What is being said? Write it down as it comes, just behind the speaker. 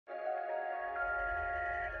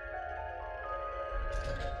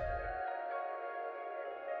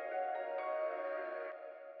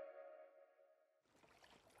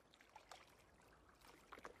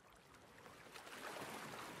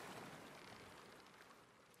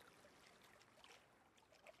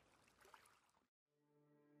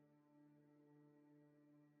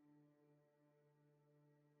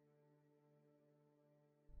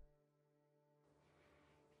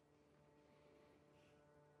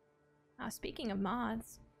Speaking of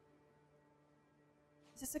mods,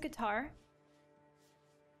 is this a guitar?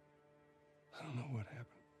 I don't know what happened.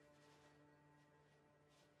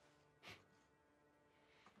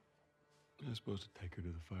 I was supposed to take her to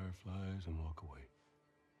the Fireflies and walk away.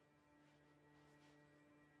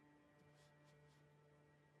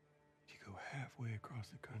 You go halfway across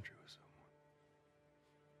the country with someone.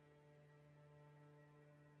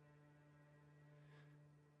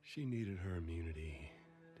 She needed her immunity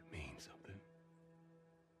to mean something.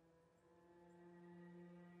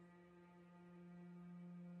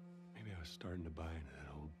 Maybe I was starting to buy into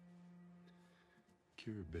that old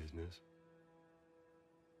cure business.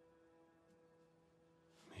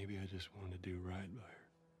 Maybe I just wanted to do right by her.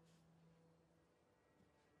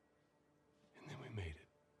 And then we made it.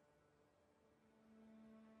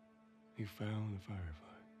 We found the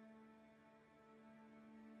Firefly.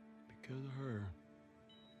 Because of her,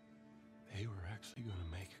 they were actually going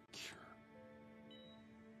to make a cure.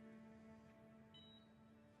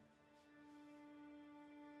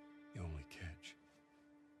 The only catch,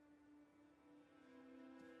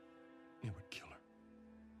 it would kill her.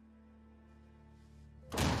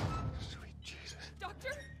 Sweet Jesus.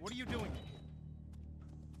 Doctor? What are you doing?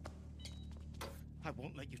 I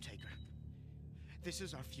won't let you take her. This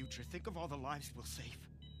is our future. Think of all the lives we'll save.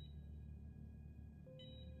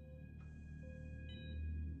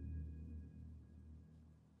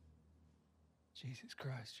 Jesus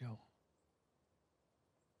Christ, Joe.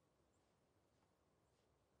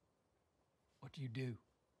 What do you do?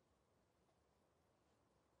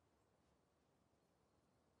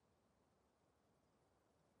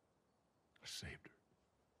 I saved her.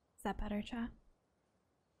 Is that better, chat?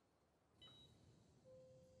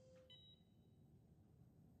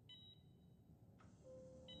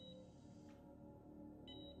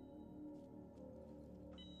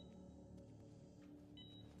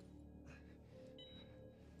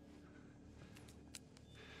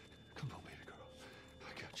 Come on, baby girl. I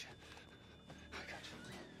got you. I got you.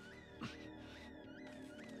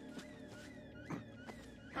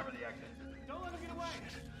 Cover the exit. Don't let him get away.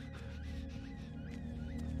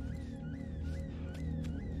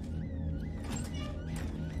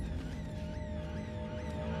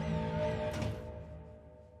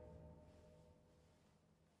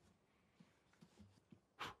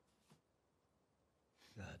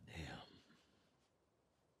 Goddamn.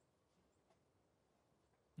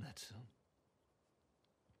 That's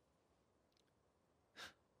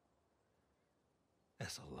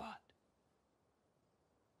that's a lot.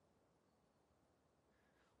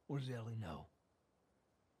 What does Ellie know?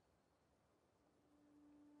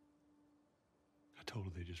 I told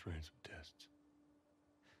her they just ran some tests.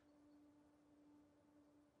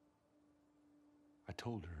 I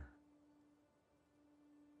told her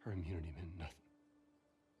her immunity meant nothing.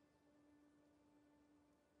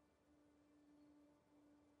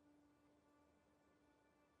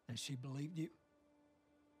 And she believed you?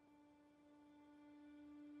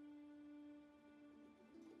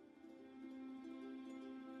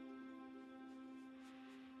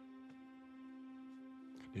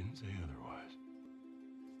 I didn't say otherwise.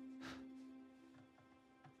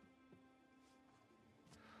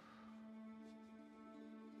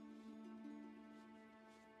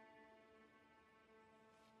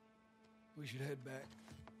 We should head back.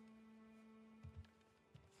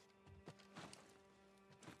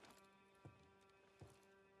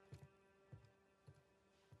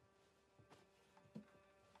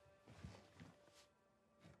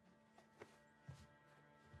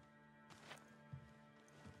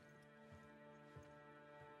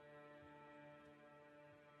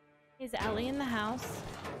 Is Ellie in the house?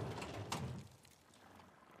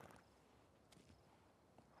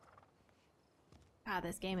 God,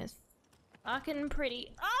 this game is fucking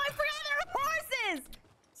pretty. Oh, I forgot there are horses!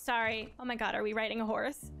 Sorry. Oh my god, are we riding a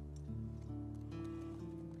horse?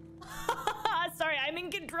 Sorry, I'm in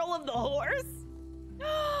control of the horse?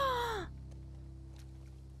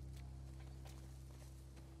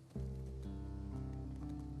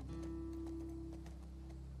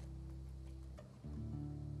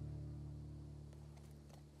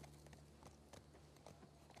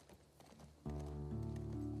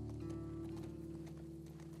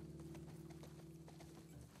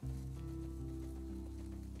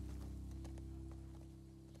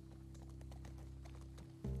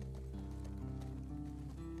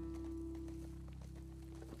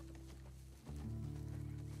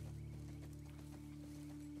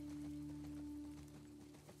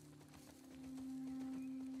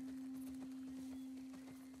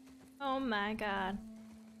 Oh my god.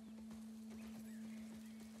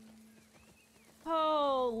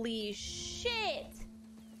 Holy shit!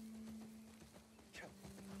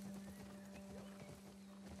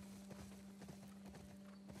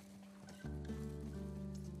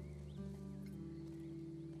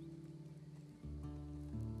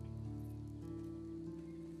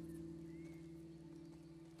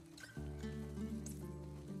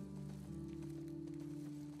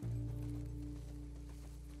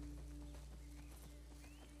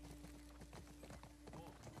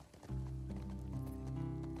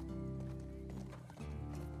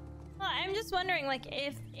 I'm just wondering, like,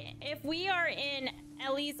 if we are in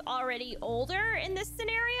Ellie's already older in this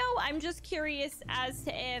scenario, I'm just curious as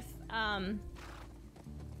to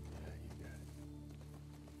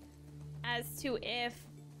if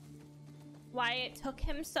why it took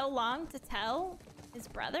him so long to tell his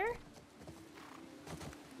brother.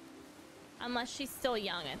 Unless she's still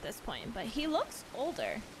young at this point, but he looks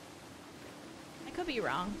older. I could be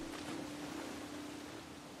wrong.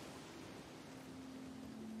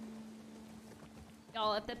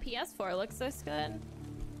 Y'all, if the PS4 looks this good,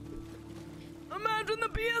 imagine the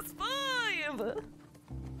PS5!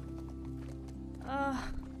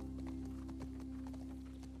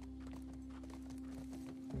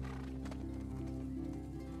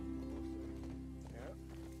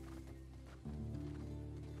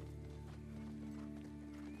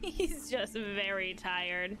 He's just very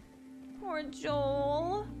tired. Poor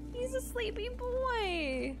Joel. He's a sleepy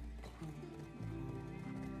boy.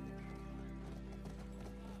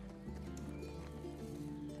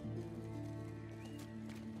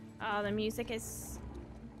 Oh, the music is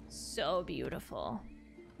so beautiful.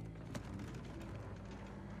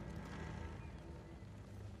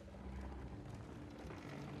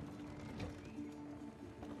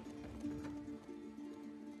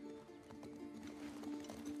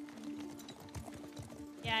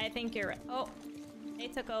 Yeah, I think you're right. Oh, they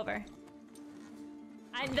took over.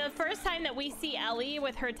 The first time that we see Ellie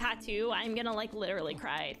with her tattoo, I'm gonna like literally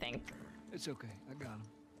cry, I think. It's okay. I got him.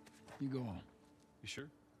 You go on. You sure?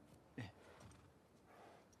 Yeah.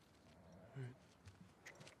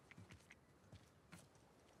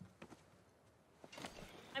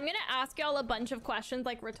 I'm gonna ask y'all a bunch of questions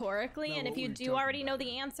like rhetorically, No, and if what you were you do talking already know about?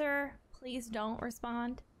 the answer, please don't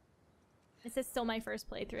respond. This is still my first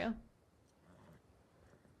playthrough. I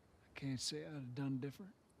can't say I'd have done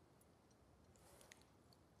different.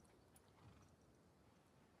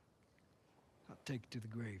 I'll take it to the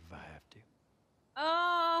grave if I have to.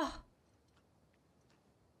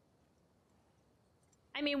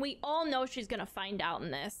 I mean, we all know she's gonna find out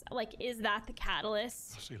in this. Like, is that the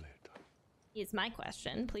catalyst? I'll see you later, Tom. Is my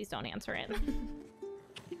question. Please don't answer it.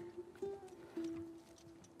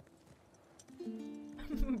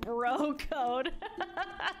 Bro code.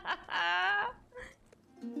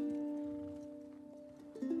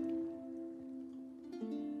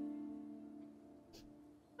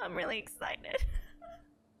 I'm really excited.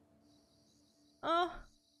 Oh.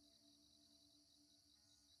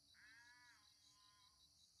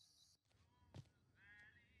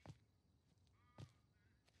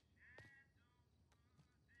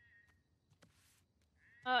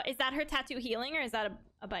 Is that her tattoo healing or is that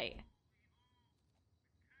a bite?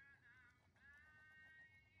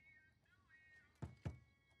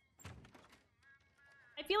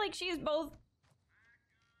 I feel like she's both.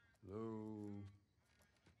 Hello?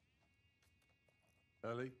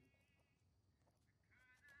 Ellie?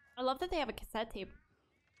 I love that they have a cassette tape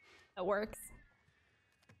that works.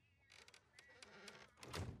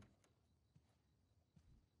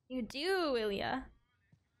 You do, Ilya.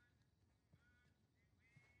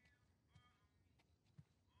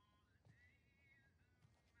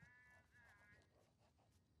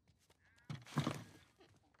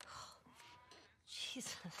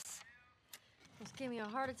 Jesus. Almost gave me a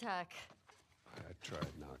heart attack. I tried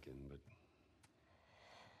knocking, but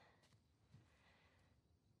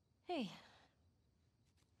Hey,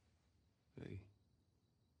 hey,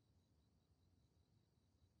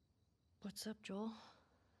 what's up, Joel?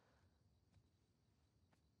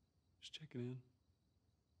 just checking in.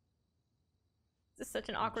 This is such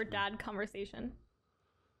an awkward dad conversation.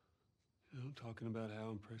 You know, talking about how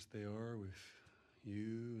impressed they are with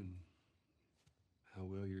you and how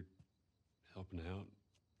well you're helping out.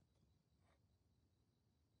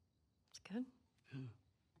 It's good. Yeah.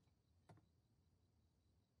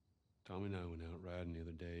 Tommy and I went out riding the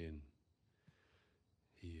other day, and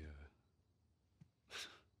he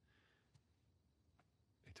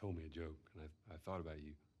told me a joke, and I thought about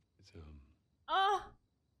you. It's Oh,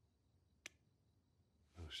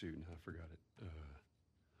 oh shoot, now I forgot it.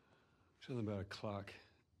 Something about a clock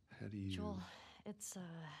How do you... Joel, it's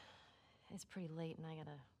pretty late and I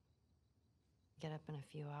gotta get up in a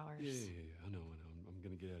few hours. Yeah, I know. I'm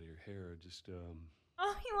gonna get out of your hair. Just,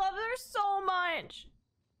 Oh, he loves her so much.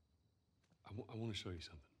 I want to show you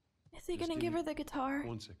something. Is he gonna give her the guitar?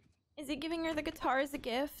 1 second. Is he giving her the guitar as a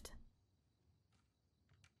gift?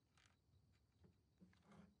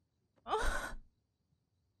 Oh.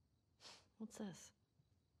 What's this?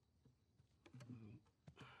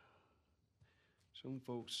 Some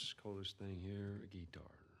folks call this thing here a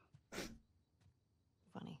guitar.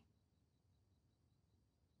 Funny.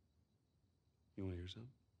 You want to hear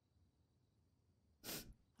something?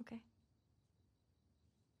 Okay.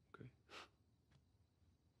 Okay.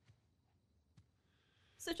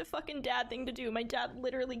 Such a fucking dad thing to do. My dad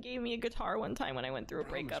literally gave me a guitar one time when I went through a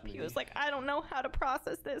breakup. He was like, I don't know how to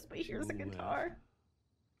process this, but here's a guitar.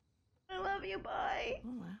 I love you, bye.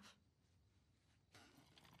 Don't laugh.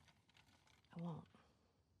 I won't.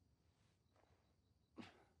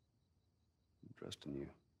 I'm trusting you.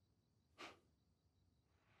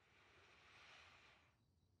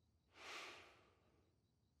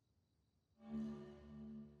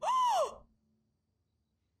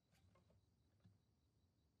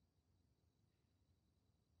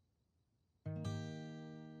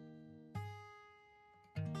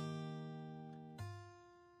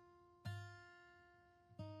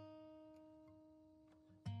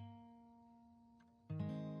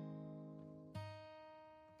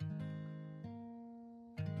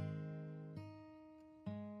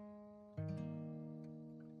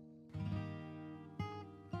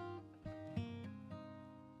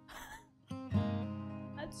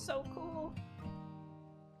 That's so cool.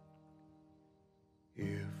 If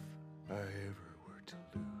I ever were to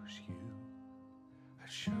lose you, I'd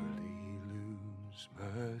surely lose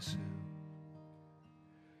myself.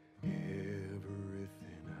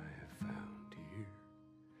 Everything I have found here,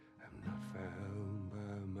 I'm not found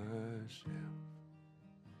by myself.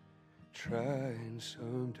 Try and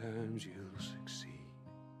sometimes you'll succeed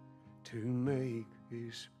to make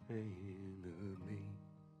this man of me.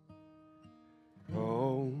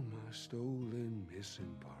 All my stolen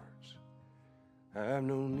missing parts I've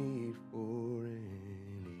no need for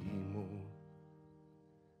anymore.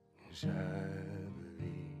 'Cause I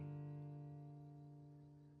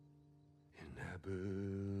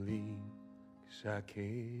believe, 'cause I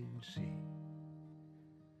can see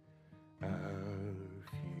our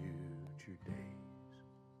future days,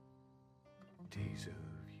 days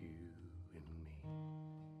of you and me.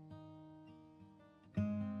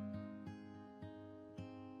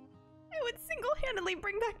 I would single-handedly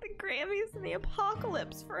bring back the Grammys and the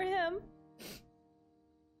apocalypse for him.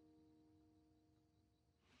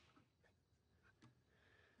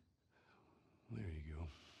 There you go.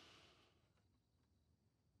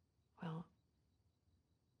 Well,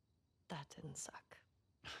 that didn't suck.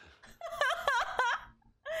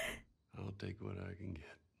 I'll take what I can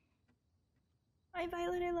get. Bye,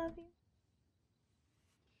 Violet, I love you.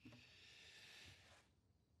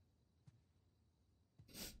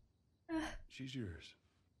 She's yours.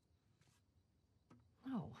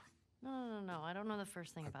 No. No. I don't know the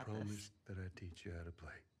first thing I about promised this. that I'd teach you how to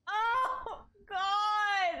play. Oh,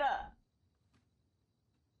 God!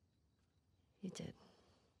 You did.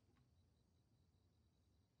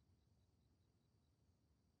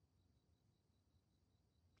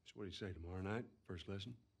 So what do you say, tomorrow night, first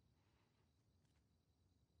lesson?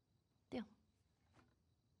 Deal.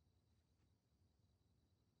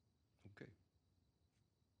 Okay.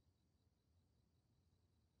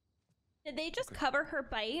 Did they just cover her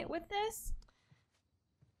bite with this?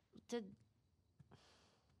 Do you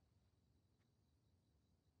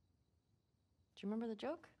remember the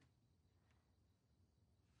joke?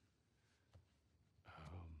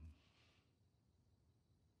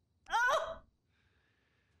 Oh!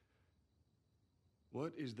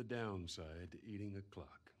 What is the downside to eating a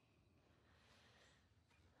clock?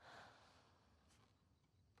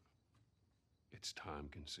 It's time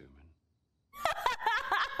consuming.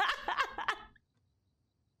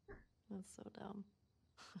 That's so dumb.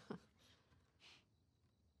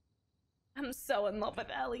 I'm so in love with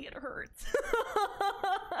Ellie, it hurts.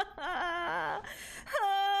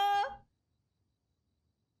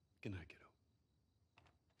 Good night, kiddo.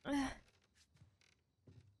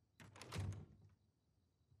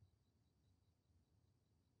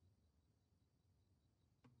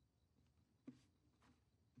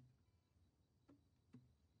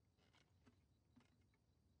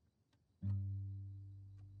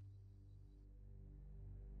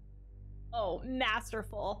 Oh,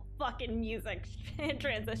 masterful fucking music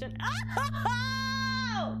transition.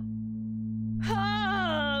 Oh!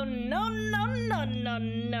 Oh, no, no, No, no,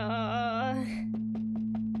 no.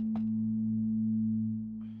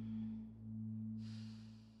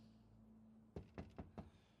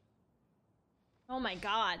 Oh my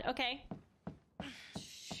god. Okay.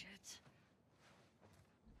 Shit.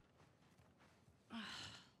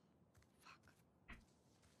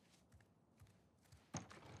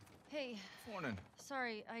 Hey, Morning.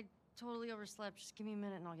 sorry, I totally overslept. Just give me a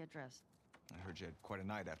minute and I'll get dressed. I heard you had quite a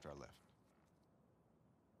night after I left.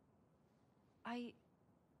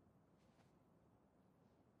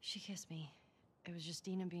 She kissed me. It was just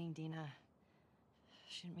Dina being Dina.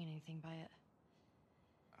 She didn't mean anything by it.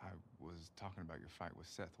 I was talking about your fight with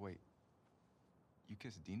Seth. Wait, you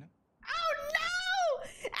kissed Dina? Oh no!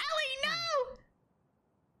 Ellie, no!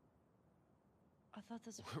 I thought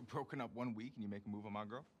this. We're broken up 1 week and you make a move on my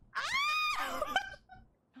girl? Ah!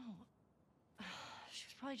 No. She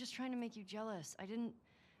was probably just trying to make you jealous. I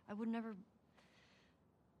would never.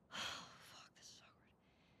 Fuck, this is awkward.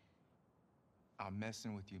 I'm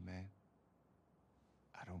messing with you, man.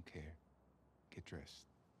 I don't care. Get dressed.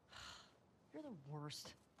 You're the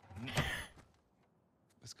worst.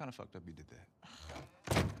 It's kind of fucked up you did that.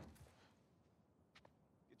 Get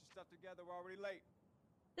your stuff together, we're already late.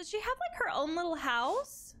 Does she have like her own little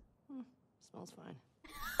house? Smells fine.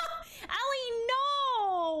 Ellie,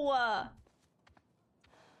 no!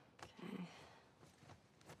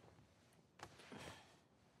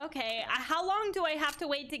 Okay, how long do I have to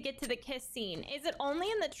wait to get to the kiss scene? Is it only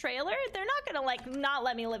in the trailer? They're not gonna like not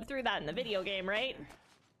let me live through that in the video game, right?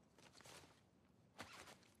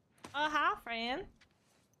 Hi, friend.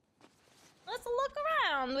 Let's look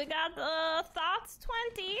around. We got the Thoughts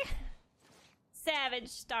 20. Savage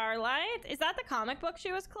Starlight. Is that the comic book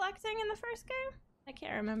she was collecting in the first game? I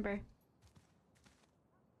can't remember.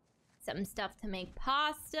 Some stuff to make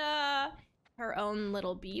pasta. Her own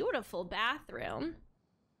little beautiful bathroom.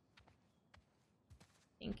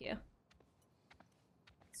 Thank you.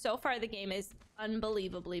 So far, the game is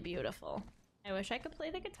unbelievably beautiful. I wish I could play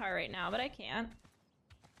the guitar right now, but I can't.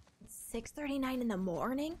 It's 6:39 in the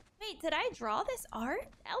morning? Wait, did I draw this art?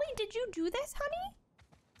 Ellie, did you do this, honey?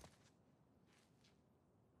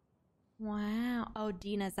 Wow. Oh,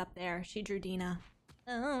 Dina's up there. She drew Dina.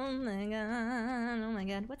 Oh my god. Oh my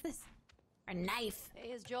god. What's this? A knife.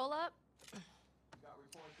 Hey, is Joel up? Got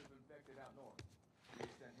reports of infected out north. They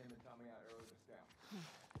sent him and Tommy out early to scout.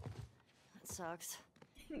 That sucks.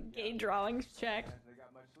 Gay drawings check. They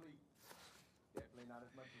got much sleep. Definitely not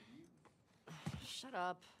as much as you. Shut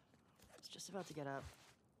up. I was just about to get up.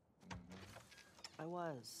 I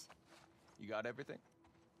was. You got everything?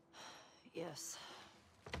 Yes.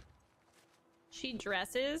 She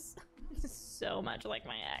dresses so much like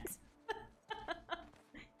my ex.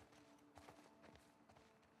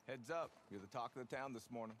 Heads up, you're the talk of the town this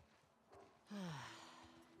morning.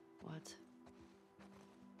 What?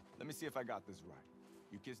 Let me see if I got this right.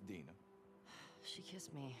 You kissed Dina, She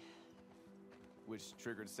kissed me. which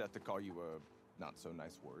triggered Seth to call you a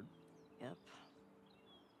not-so-nice word. Yep.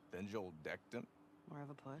 Then Joel decked him, More of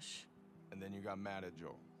a push. and then you got mad at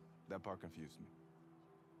Joel. That part confused me.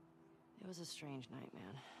 It was a strange night,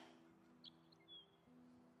 man.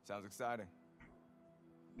 Sounds exciting.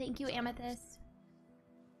 Thank you, Amethyst.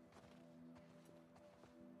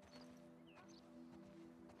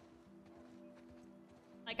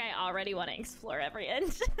 Like, I already want to explore every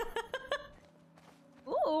inch.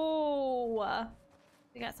 Ooh!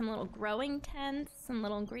 We got some little growing tents, some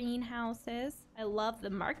little greenhouses. I love the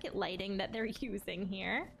market lighting that they're using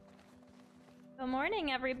here. Good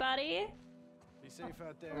morning, everybody. Be safe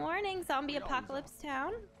out there. Good morning, zombie apocalypse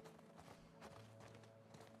town.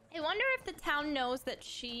 I wonder if the town knows that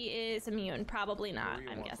she is immune. Probably not, Maria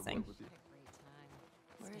I'm wants to guessing. work with you.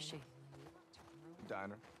 Where is she?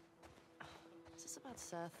 Diner. Is this about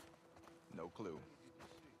Seth? No clue.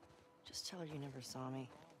 Just tell her you never saw me.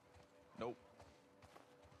 Nope.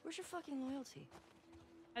 Where's your fucking loyalty?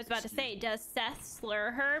 I was about to say, does Seth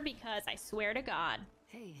slur her? Because I swear to God.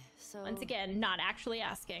 Hey, so... Once again, not actually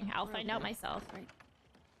asking. I'll We're find out okay, myself. Right?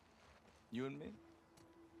 You and me?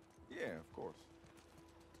 Yeah, of course.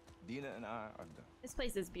 Dina and I are done. This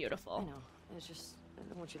place is I beautiful. know. It's just... I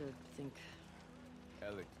don't want you to think...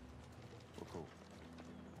 Ellie, we're cool.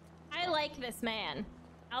 I like this man.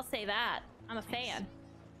 I'll say that. I'm a fan.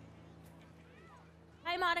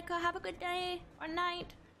 Hi, Monica. Have a good day or night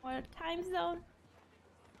or time zone.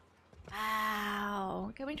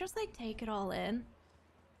 Wow. Can we just like take it all in?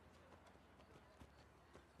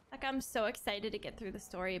 Like, I'm so excited to get through the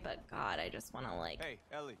story, but God, I just want to like... Hey,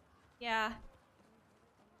 Ellie. Yeah.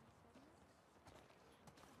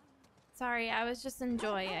 Sorry, I was just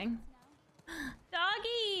enjoying.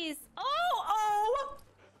 Doggies! Oh! Oh!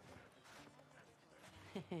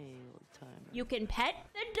 Hey, old timer. You can pet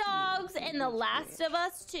the dogs and The Last of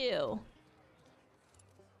Us too.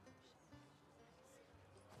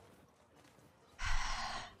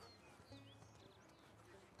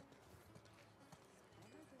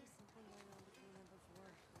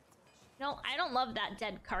 No, I don't love that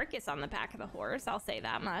dead carcass on the back of the horse. I'll say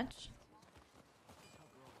that much.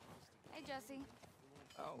 Hey, Jesse.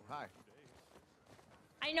 Oh, hi.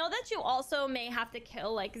 I know that you also may have to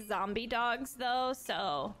kill like zombie dogs though,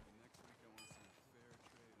 so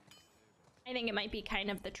I think it might be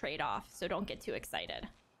kind of the trade-off, so don't get too excited.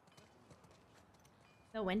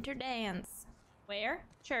 The winter dance. Where?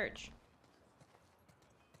 Church.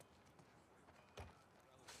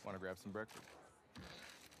 Want to grab some breakfast?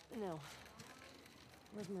 No.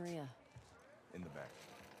 Where's Maria? In the back.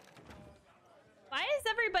 Why is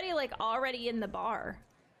everybody like already in the bar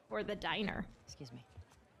or the diner? Excuse me.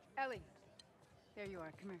 Ellie. There you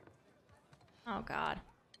are. Come here. Oh God.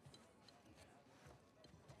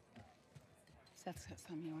 Seth's got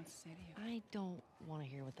something he wants to say to you. I don't want to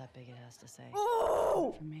hear what that bigot has to say.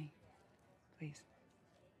 Oh! From me. Please.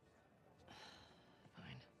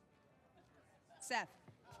 Fine. Seth.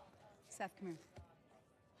 Seth, come here.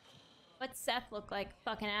 What's Seth look like?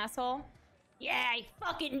 Fucking asshole? Yeah, he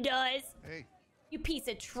fucking does. Hey, You piece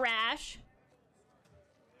of trash.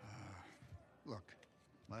 look,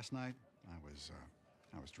 last night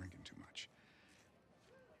I was drinking too much.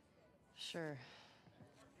 Sure.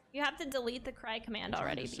 You have to delete the cry command I'm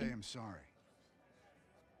already, trying to B. say I'm sorry.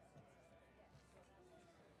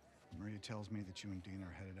 Maria tells me that you and Dean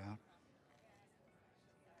are headed out.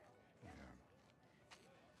 Yeah.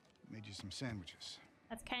 Made you some sandwiches.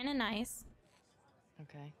 That's kind of nice.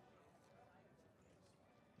 Okay.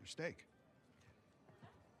 Your steak.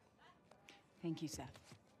 Thank you, Seth.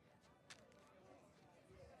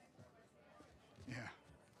 Yeah.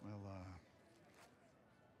 Well,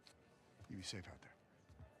 you be safe out there.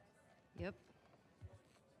 Yep.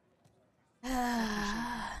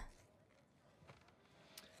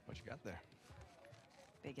 What you got there?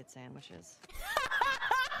 Bigot sandwiches.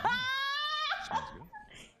 Smells good.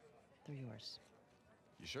 They're yours.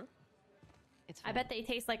 You sure? It's I fine. bet they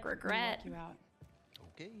taste like Let me regret. walk you out.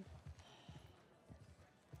 Okay.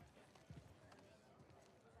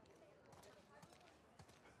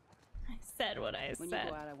 I said what I When said. you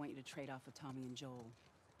go out, I want you to trade off with Tommy and Joel.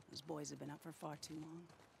 Those boys have been up for far too long.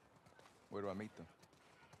 Where do I meet them?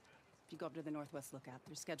 If you go up to the Northwest Lookout,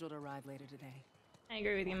 they're scheduled to arrive later today. I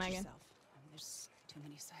agree with you, Watch Megan. yourself. There's too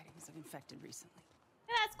many sightings of infected recently.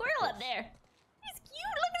 Look at that squirrel up there. He's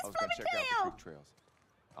cute. Look I at was his gonna fluffy check out the tail. creek trails.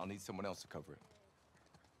 I'll need someone else to cover it.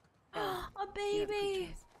 A You have quick baby.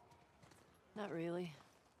 trails. Not really.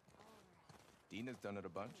 Dina's done it a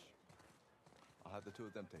bunch. I'll have the two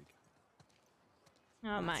of them take it.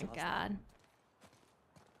 Oh my God.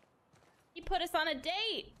 He put us on a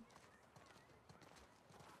date.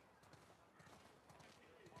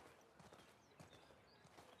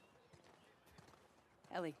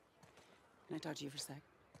 Ellie, can I talk to you for a sec?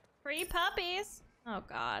 Free puppies. Oh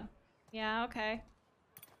God. Yeah, okay.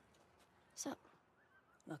 So,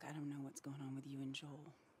 Look, I don't know what's going on with you and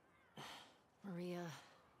Joel. Maria,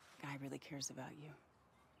 Guy really cares about you.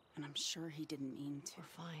 And I'm sure he didn't mean to.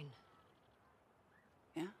 we're fine.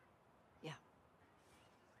 Yeah? Yeah.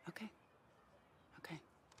 Okay. Okay.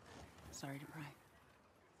 Sorry to pry.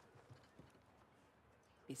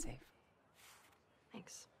 Be safe.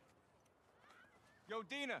 Thanks. Yo,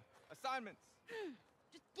 Dina, assignments.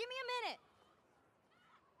 Just give me a minute.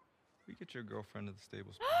 We get your girlfriend to the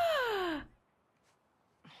stables.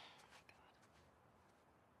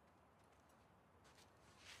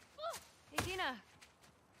 Hey, Dina.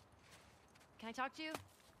 Can I talk to you?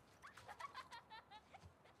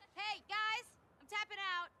 Hey, guys, I'm tapping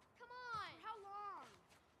out. Come on. How long?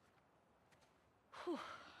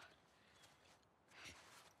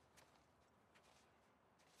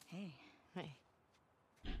 Hey. Hey.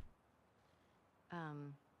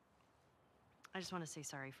 I just want to say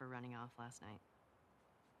sorry for running off last night.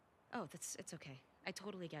 Oh, it's okay. I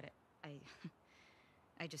totally get it. I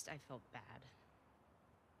felt bad.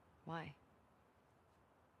 Why?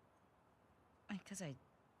 Because I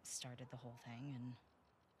started the whole thing and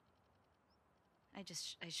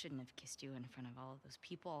I shouldn't have kissed you in front of all of those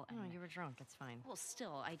people. And No, you were drunk. It's fine. well,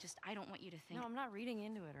 still, I don't want you to think. No, I'm not reading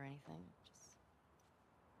into it or anything. Just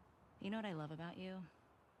You know what I love about you?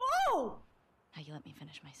 Oh! How you let me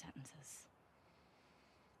finish my sentences.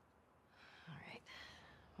 all right.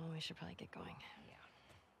 Well, we should probably get going.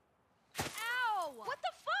 Yeah. Ow! What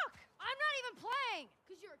the fuck? I'm not even playing.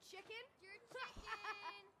 Cause you're a chicken. You're a chicken.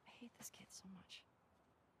 I hate this kid so much.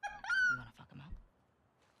 You want to fuck him up?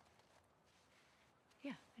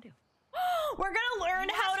 Yeah, I do. We're gonna learn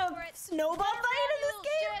how to snowball fight in this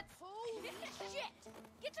game? Holy shit!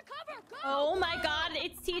 Get to cover! Go! Oh my god,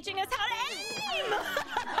 it's teaching us how to aim!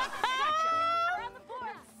 Around the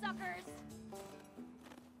board, suckers!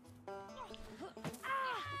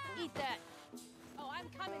 Eat that. Oh, I'm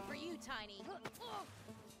coming for you, Tiny.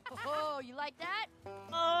 Oh, you like that?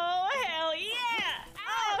 Oh, hell yeah!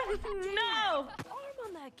 Oh, no! Arm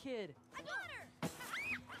on that kid. I got her!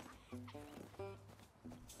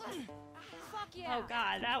 Fuck yeah! Oh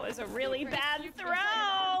god, that was a really bad throw!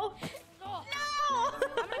 No! No! I'm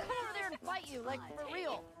gonna come over there and fight you, like, for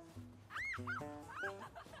real.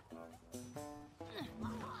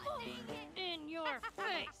 In your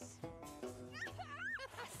face!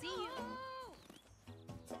 See you.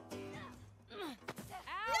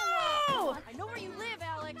 No! I know where you live,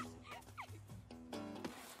 Alex.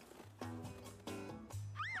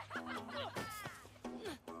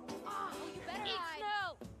 Oh, you better eat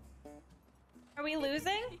snow. Are we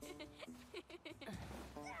losing?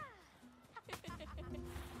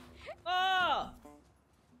 Oh!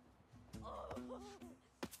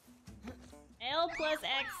 L plus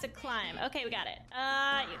X to climb. Okay, we got it.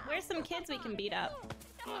 Where's some kids we can beat up?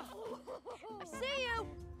 I see you.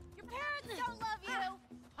 Your parents don't love you.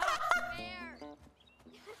 Fair.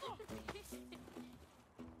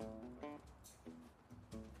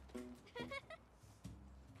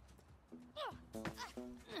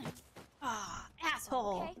 Ah,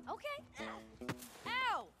 asshole. Okay.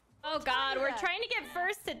 Ow. Oh god, we're trying to get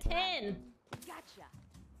first to 10. Gotcha.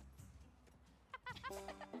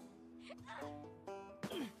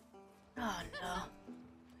 Oh no.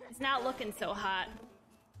 It's not looking so hot.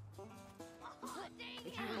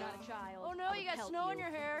 If you were not a child. Oh no, you got snow in your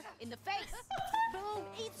hair. In the face. Boom.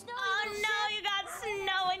 Eat snow. Oh no, you got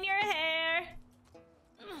snow in your hair.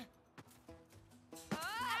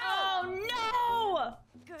 Oh no!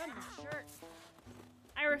 Good shirt.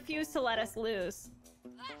 I refuse to let us lose.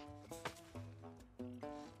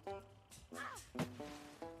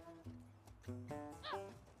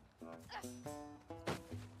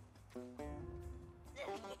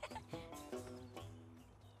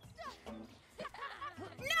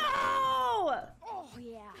 No! Oh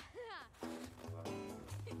yeah.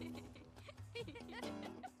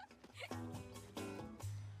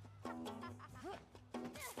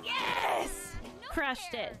 Yes!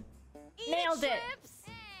 Crushed it. Nailed it.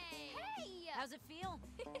 Hey. How's it feel?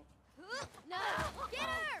 No. Get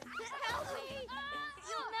her! Help me!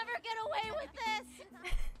 You'll never get away with this.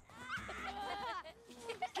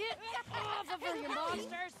 Get off of her, you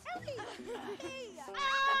monsters! Ah,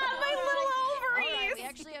 my little All right, ovaries! we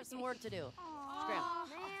actually have some work to do. Scram.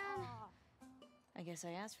 I guess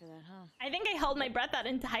I asked for that, huh? I think I held my breath that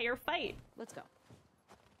entire fight. Let's go.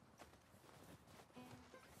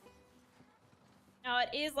 No,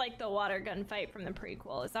 it is like the water gun fight from the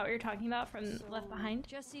prequel. Is that what you're talking about from Left Behind?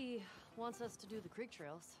 Jesse wants us to do the creek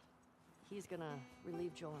trails. He's gonna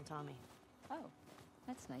relieve Joel and Tommy. Oh,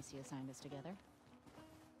 that's nice you assigned us together.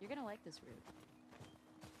 You're gonna like this route.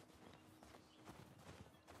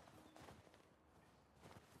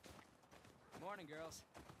 Morning, girls.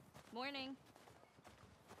 Morning.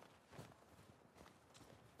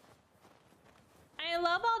 I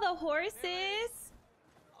love all the horses.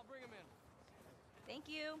 I'll bring him in. Thank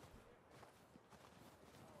you.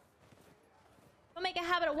 We'll make a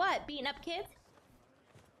habit of what? Beating up kids?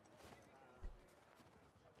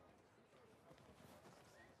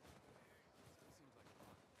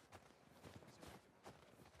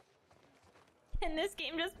 Can this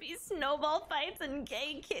game just be snowball fights and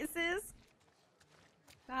gay kisses?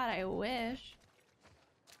 God, I wish.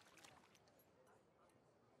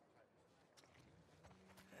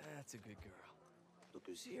 That's a good girl. Look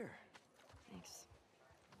who's here. Thanks.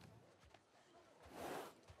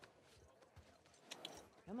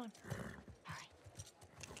 Come on.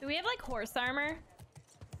 Do we have like horse armor?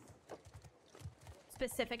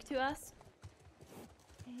 Specific to us?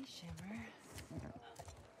 Hey, Shimmer.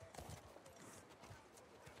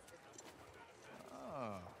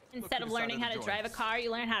 Instead of learning how to drive a car,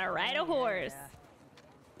 you learn how to ride a horse.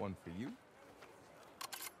 One for you.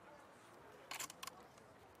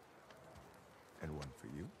 And one for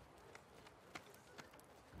you.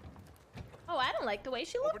 Oh, I don't like the way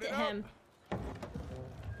she looked at him.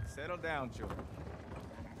 Settle down, children.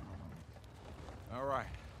 All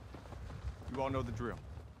right. You all know the drill.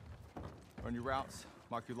 Run your routes,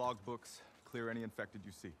 mark your logbooks, clear any infected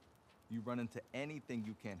you see. You run into anything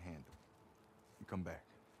you can't handle, you come back.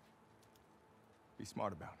 Be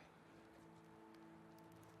smart about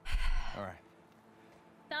it. All right.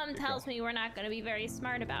 Something tells me we're not going to be very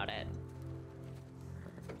smart about it.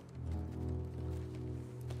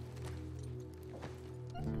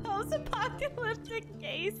 Post-apocalyptic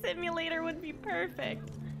gay simulator would be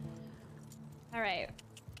perfect. All right.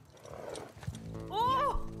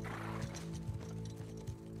 Oh!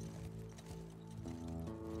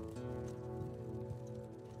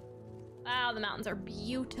 Wow, the mountains are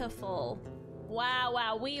beautiful. Wow,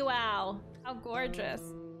 wow, wee wow. How gorgeous.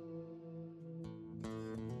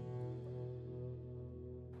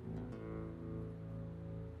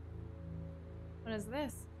 What is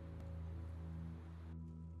this?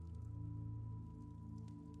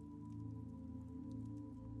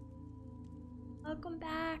 Welcome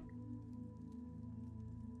back.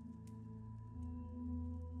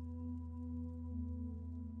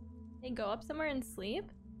 They go up somewhere and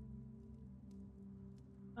sleep?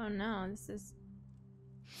 Oh no, this is...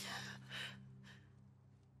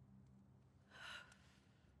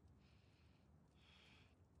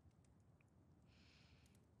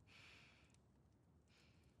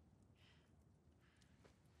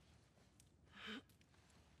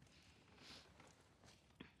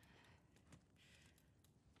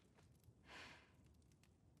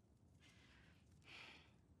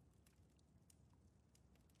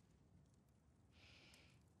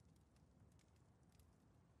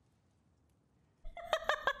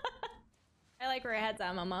 I like where her head's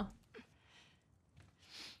at, Mama.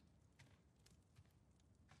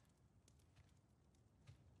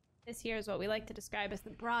 This here is what we like to describe as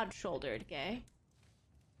the broad-shouldered gay.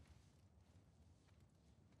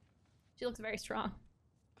 She looks very strong.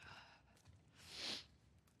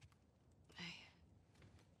 Hey.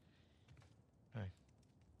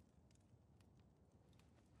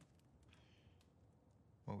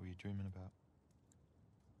 What were you dreaming about?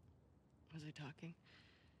 Was I talking?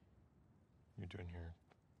 You're doing your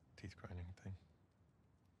teeth grinding thing.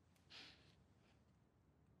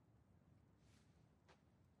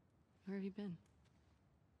 Where have you been?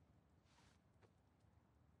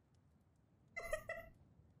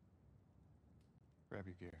 Grab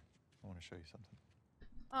your gear. I want to show you something.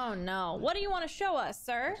 Oh no. What do you want to show us,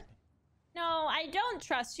 sir? No, I don't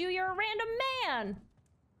trust you. You're a random man.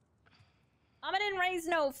 Mama didn't raise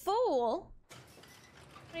no fool.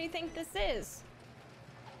 What do you think this is?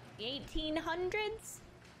 The 1800s?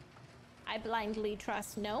 I blindly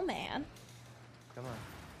trust no man. Come on.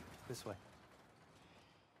 This way.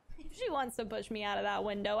 If she wants to push me out of that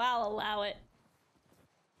window, I'll allow it.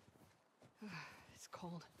 It's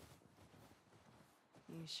cold.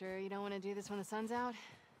 You sure you don't want to do this when the sun's out?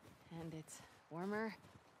 And it's warmer?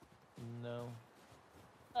 No.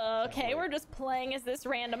 Okay, we're just playing as this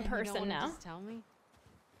random person you don't now. Just tell me?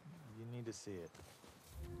 You need to see it.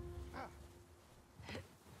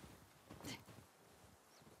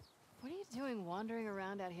 What are you doing wandering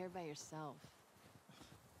around out here by yourself?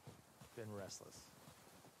 Been restless.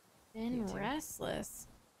 Been restless.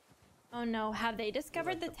 Oh no, have they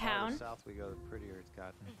discovered the town? The south we go, the prettier it's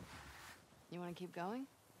gotten. You want to keep going?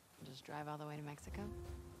 Just drive all the way to Mexico?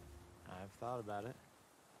 I've thought about it.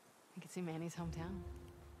 I could see Manny's hometown.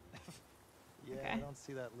 Yeah, Okay. I don't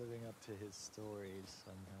see that living up to his stories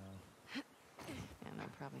somehow. Yeah, no,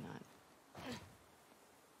 probably not.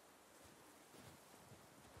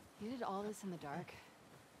 You did all this in the dark?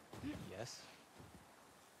 Yes.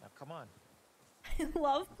 Now come on. I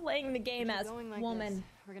love playing the game Keep as going like woman. this.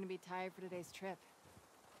 We're gonna be tired for today's trip.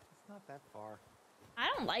 It's not that far. I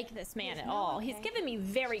don't like this man at No, all. okay. He's giving me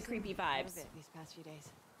very She's creepy been out of vibes. it these past few days.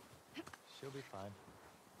 She'll be fine.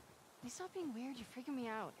 You stop being weird. You're freaking me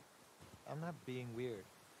out. I'm not being weird.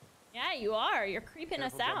 Yeah, you are. You're creeping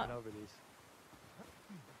Careful us out. jumping over these.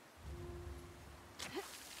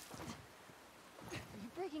 Are you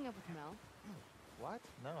breaking up with Mel? What?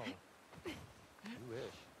 No. You wish.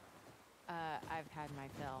 I've had my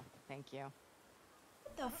fill. Thank you.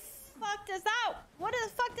 What the fuck does that? What the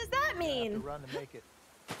fuck does that You have mean? to run to make it.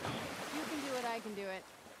 You can do it. I can do it.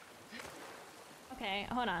 Okay,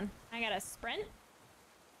 hold on. I gotta sprint?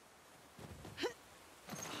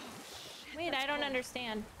 Wait, I don't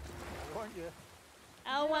understand. I warned you.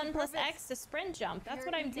 L1 plus X to sprint jump. That's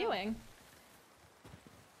what I'm doing.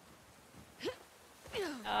 Oh,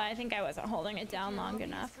 I think I wasn't holding it down long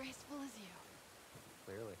enough. As graceful as you.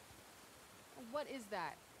 Clearly. What is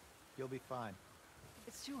that? You'll be fine.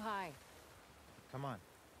 It's too high. Come on.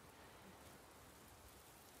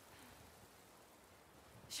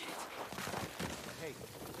 Shit. Hey,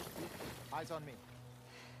 eyes on me.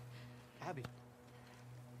 Abby,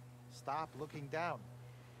 stop looking down.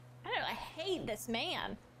 I don't know, I hate this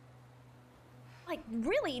man. Like,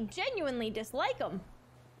 really, genuinely dislike him.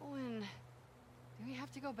 Owen, do we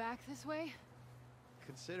have to go back this way?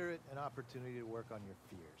 Consider it an opportunity to work on your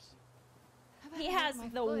fears. He has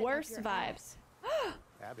the worst vibes.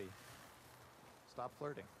 Abby, stop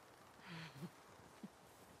flirting.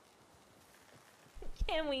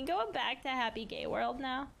 Can we go back to Happy Gay World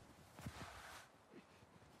now?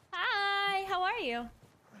 Hi, how are you?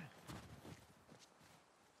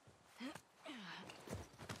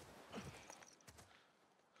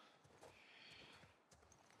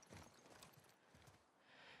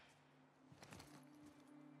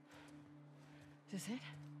 Is this it?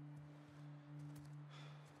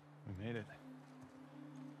 We made it.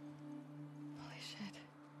 Holy shit.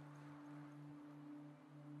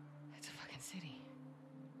 It's a fucking city.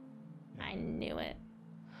 I knew it.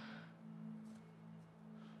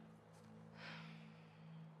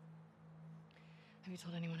 Have you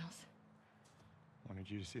told anyone else? Wanted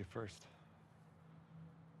you to see it first.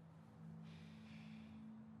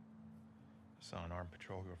 Saw an armed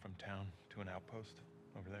patrol go from town to an outpost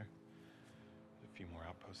over there. A few more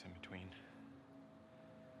outposts in between.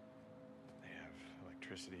 They have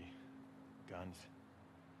electricity, guns.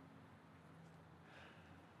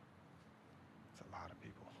 It's a lot of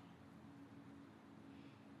people.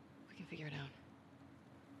 We can figure it out.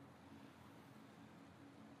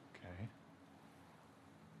 Okay.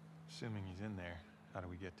 Assuming he's in there, how do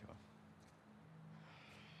we get to him?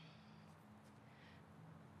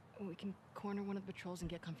 We can corner one of the patrols and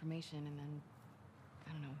get confirmation, and then,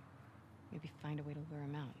 I don't know, maybe find a way to lure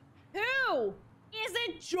him out. Who? Is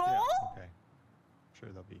it Joel? Yeah, okay. I'm sure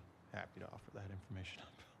they'll be happy to offer that information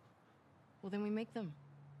up. Well, then we make them.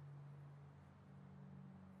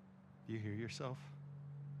 You hear yourself?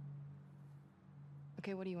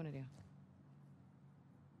 Okay, what do you want to do?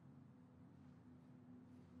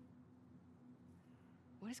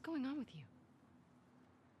 What is going on with you?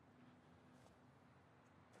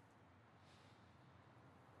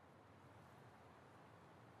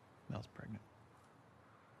 Mel's pregnant.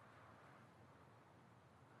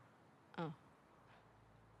 Oh.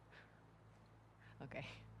 Okay.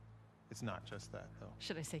 It's not just that, though.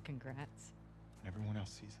 Should I say congrats? When everyone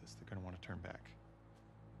else sees this, they're gonna want to turn back.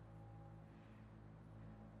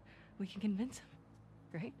 We can convince him,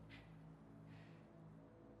 right?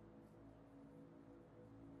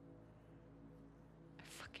 I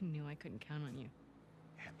fucking knew I couldn't count on you.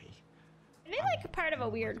 Abby. I feel like part of a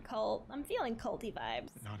weird cult. I'm feeling culty vibes.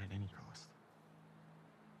 But not at any cost.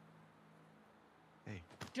 Hey.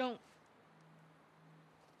 Don't.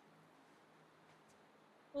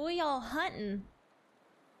 Who y'all hunting?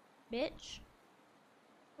 Bitch.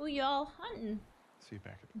 Who y'all hunting? See you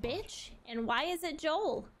back at the Bitch? And why is it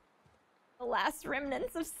Joel? The last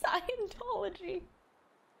remnants of Scientology.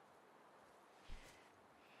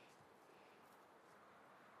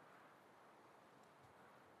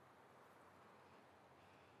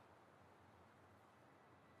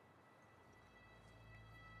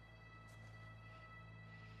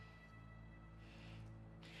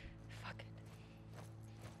 Fuck it.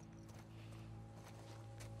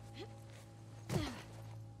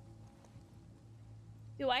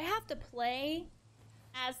 Do I have to play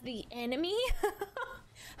as the enemy? I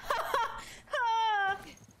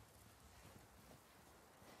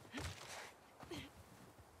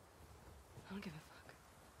don't give a fuck.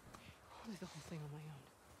 I'll do the whole thing on my own.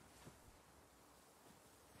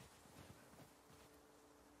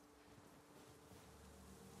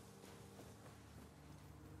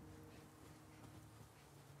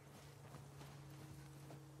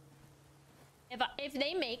 If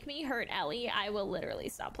they make me hurt Ellie, I will literally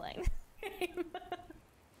stop playing this game.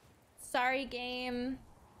 Sorry, game.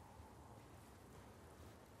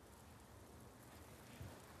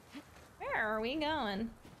 Where are we going?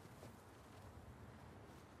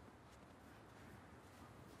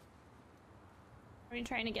 Are we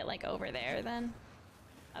trying to get like over there then?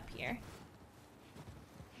 Up here.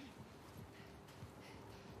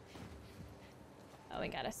 Oh, we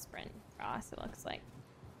gotta sprint across, it looks like.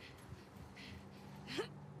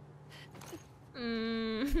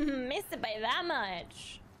 Missed it by that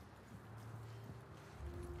much.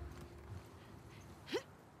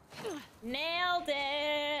 Nailed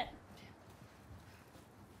it.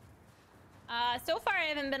 So far I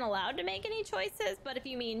haven't been allowed to make any choices, but if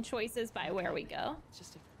you mean choices by where we go. It's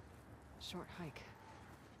just a short hike.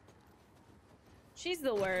 She's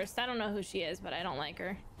the worst. I don't know who she is, but I don't like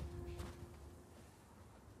her.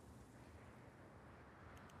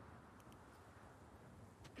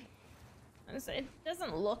 It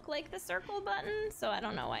doesn't look like the circle button, so I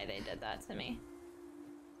don't know why they did that to me.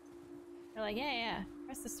 They're like, yeah,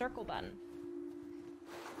 press the circle button.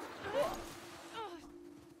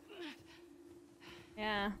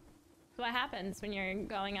 Yeah. That's what happens when you're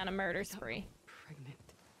going on a murder spree. Pregnant.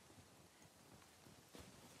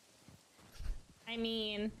 I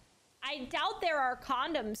mean, I doubt there are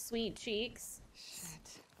condoms, sweet cheeks.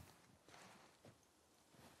 Shit.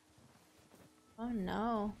 Oh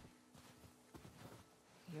no.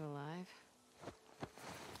 You alive?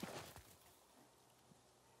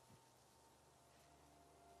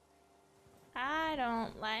 I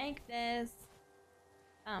don't like this.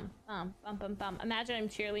 Bum. Imagine I'm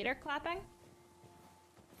cheerleader clapping.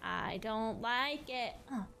 I don't like it.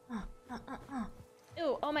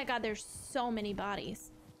 Ooh, oh my god, there's so many bodies.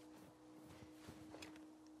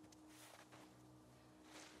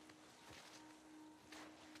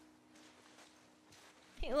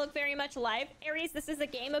 You look very much alive. Aries, this is a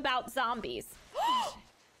game about zombies.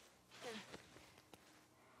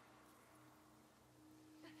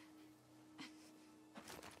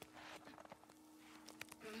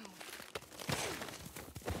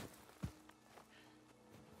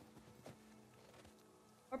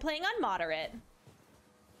 We're playing on moderate.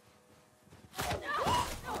 Oh,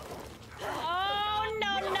 no.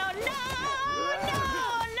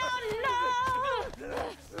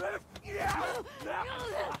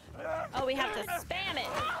 Oh, we have to spam it.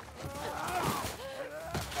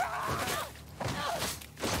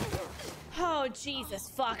 Oh, Jesus,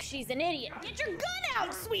 fuck, she's an idiot. Get your gun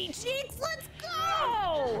out, sweet cheeks, let's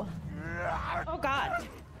go! Oh, God.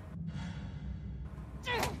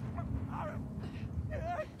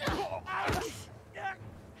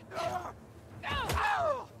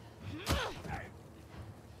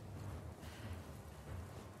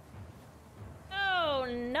 Oh,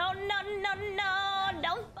 no,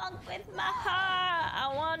 don't fuck with my heart.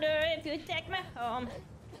 I wonder if you take me home.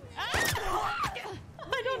 Ah!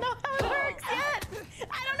 I don't know how it works yet.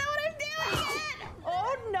 I don't know what I'm doing yet.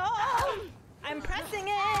 Oh, no. I'm pressing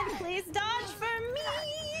it. Please dodge for me.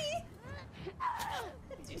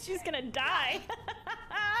 She's gonna die.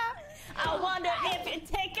 I wonder if you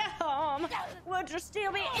take her home, would you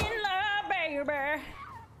still be in love, baby?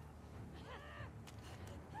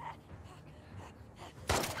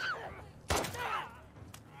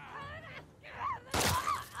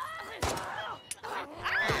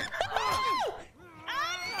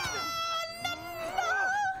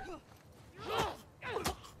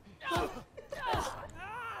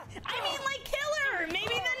 I mean, like, kill her.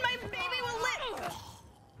 Maybe then my baby will live.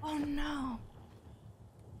 Oh no.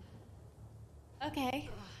 Okay.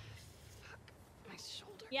 My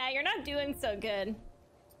shoulder. Yeah, you're not doing so good.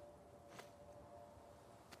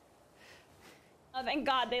 Oh, thank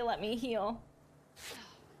God they let me heal.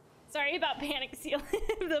 Sorry about panic seal.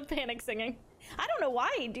 The panic singing. I don't know why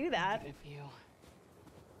you do that. A view.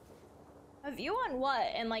 A view on what?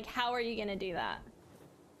 And like, how are you gonna do that?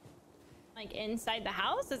 Like inside the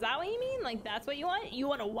house? Is that what you mean? Like that's what you want? You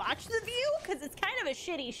want to watch the view? Because it's kind of a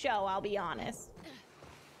shitty show, I'll be honest.